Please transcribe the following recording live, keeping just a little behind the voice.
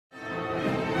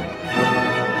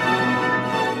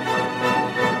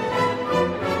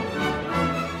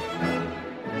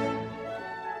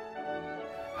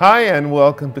Hi, and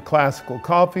welcome to Classical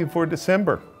Coffee for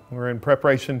December. We're in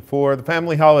preparation for the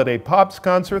Family Holiday Pops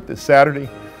concert this Saturday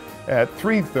at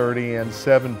 3:30 and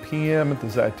 7 p.m. at the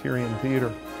Zeiterion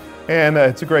Theater. And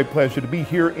it's a great pleasure to be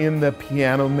here in the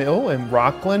Piano Mill in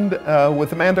Rockland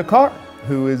with Amanda Carr,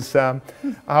 who is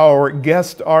our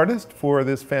guest artist for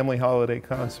this Family Holiday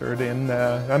concert. And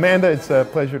Amanda, it's a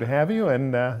pleasure to have you.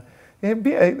 And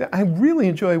I really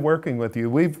enjoy working with you.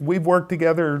 We've worked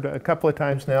together a couple of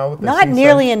times now. Not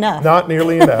nearly enough. Not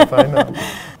nearly enough, I know.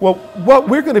 Well, what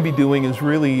we're going to be doing is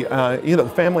really,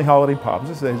 the Family Holiday Pops,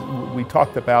 as we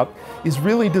talked about, is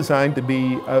really designed to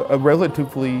be a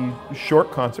relatively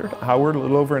short concert, a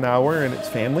little over an hour, and it's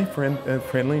family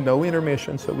friendly, no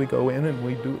intermission, so we go in and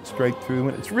we do it straight through,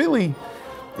 and it's really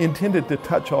intended to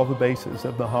touch all the bases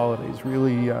of the holidays,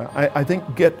 really, I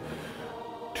think, get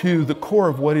to the core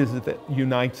of what is it that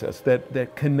unites us,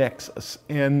 that connects us.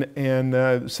 And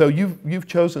so you've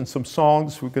chosen some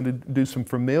songs. We're going to do some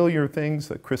familiar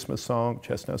things, a Christmas song,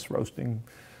 chestnuts roasting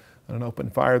on an open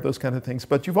fire, those kind of things.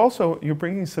 But you're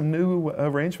bringing some new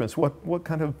arrangements. What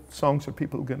kind of songs are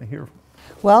people going to hear?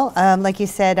 Well, like you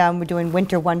said, we're doing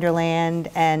Winter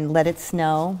Wonderland and Let It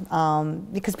Snow,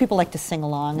 because people like to sing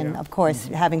along, and of course,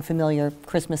 having familiar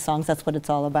Christmas songs, that's what it's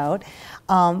all about.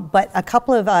 But a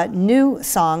couple of new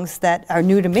songs that are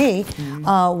new to me.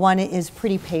 One is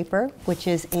Pretty Paper, which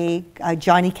is a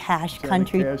Johnny Cash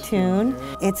country tune.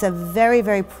 It's a very,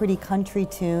 very pretty country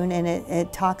tune, and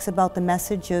it talks about the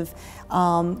message of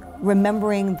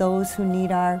remembering those who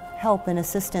need our help and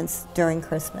assistance during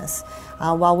Christmas.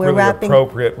 While we're really wrapping,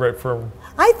 appropriate, right, for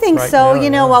I think right so. Now,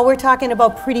 you know, while we're talking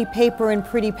about pretty paper and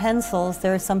pretty pencils,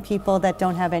 there are some people that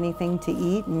don't have anything to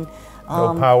eat and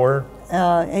no power.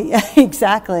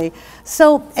 Exactly.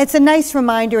 So it's a nice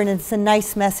reminder, and it's a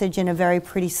nice message in a very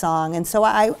pretty song. And so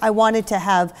I wanted to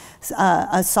have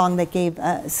a song that gave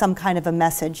some kind of a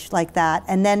message like that.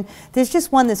 And then there's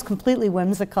just one that's completely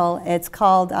whimsical. It's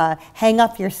called Hang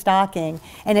Up Your Stocking.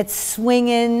 And it's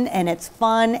swinging, and it's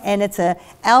fun, and it's a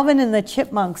Alvin and the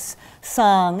Chipmunks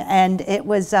song. And it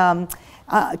was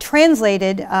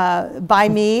translated by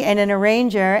me and an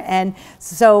arranger, and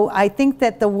so I think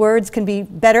that the words can be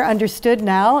better understood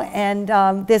now, and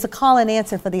there's a call and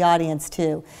answer for the audience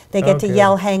too. They get to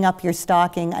yell "hang up your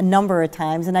stocking" a number of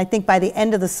times, and I think by the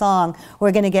end of the song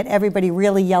we're going to get everybody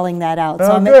really yelling that out. So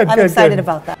I'm excited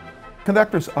about that.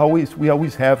 Conductors we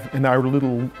always have in our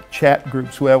little chat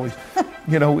groups, we always,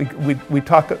 we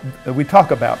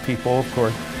talk about people, of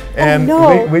course. And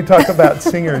we talk about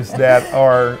singers that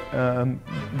are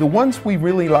the ones we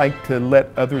really like to let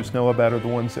others know about are the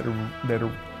ones that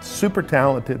are super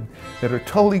talented, that are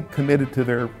totally committed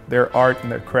to their art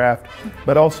and their craft,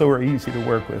 but also are easy to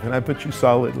work with. And I put you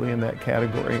solidly in that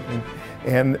category.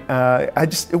 And I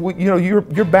just,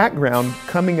 your background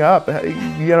coming up,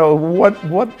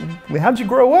 how'd you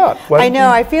grow up? I know,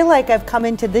 I feel like I've come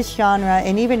into this genre,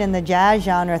 and even in the jazz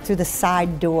genre, through the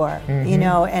side door,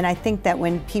 and I think that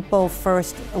when people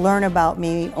first learn about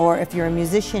me, or if you're a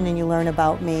musician and you learn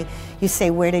about me, you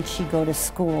say, where did she go to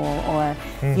school? Or,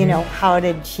 how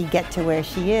did she get to where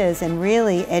she is? And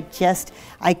really,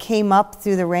 I came up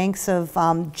through the ranks of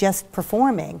just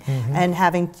performing and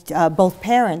having both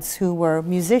parents who were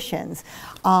musicians.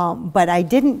 But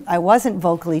I wasn't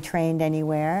vocally trained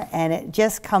anywhere, and it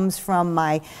just comes from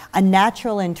a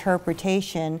natural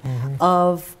interpretation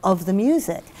of the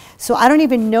music. So I don't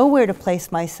even know where to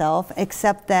place myself,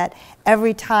 except that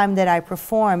every time that I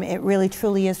perform, it really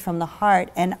truly is from the heart,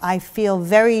 and I feel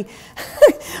very,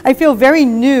 I feel very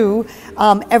new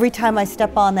every time I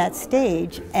step on that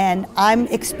stage, and I'm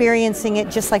experiencing it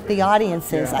just like the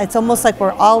audience is. It's almost like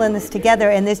we're all in this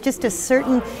together, and there's just a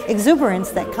certain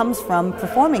exuberance that comes from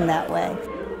performing that way.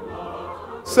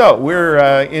 So we're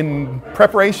in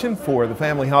preparation for the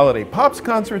Family Holiday Pops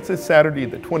concerts this Saturday,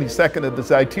 the 22nd at the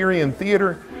Zeiterion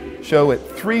Theater. Show at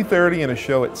 3:30 and a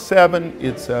show at 7.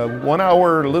 It's a 1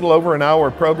 hour, a little over an hour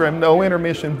program, no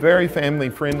intermission, very family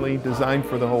friendly, designed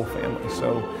for the whole family.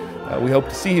 So we hope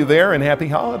to see you there, and happy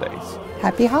holidays.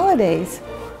 Happy holidays.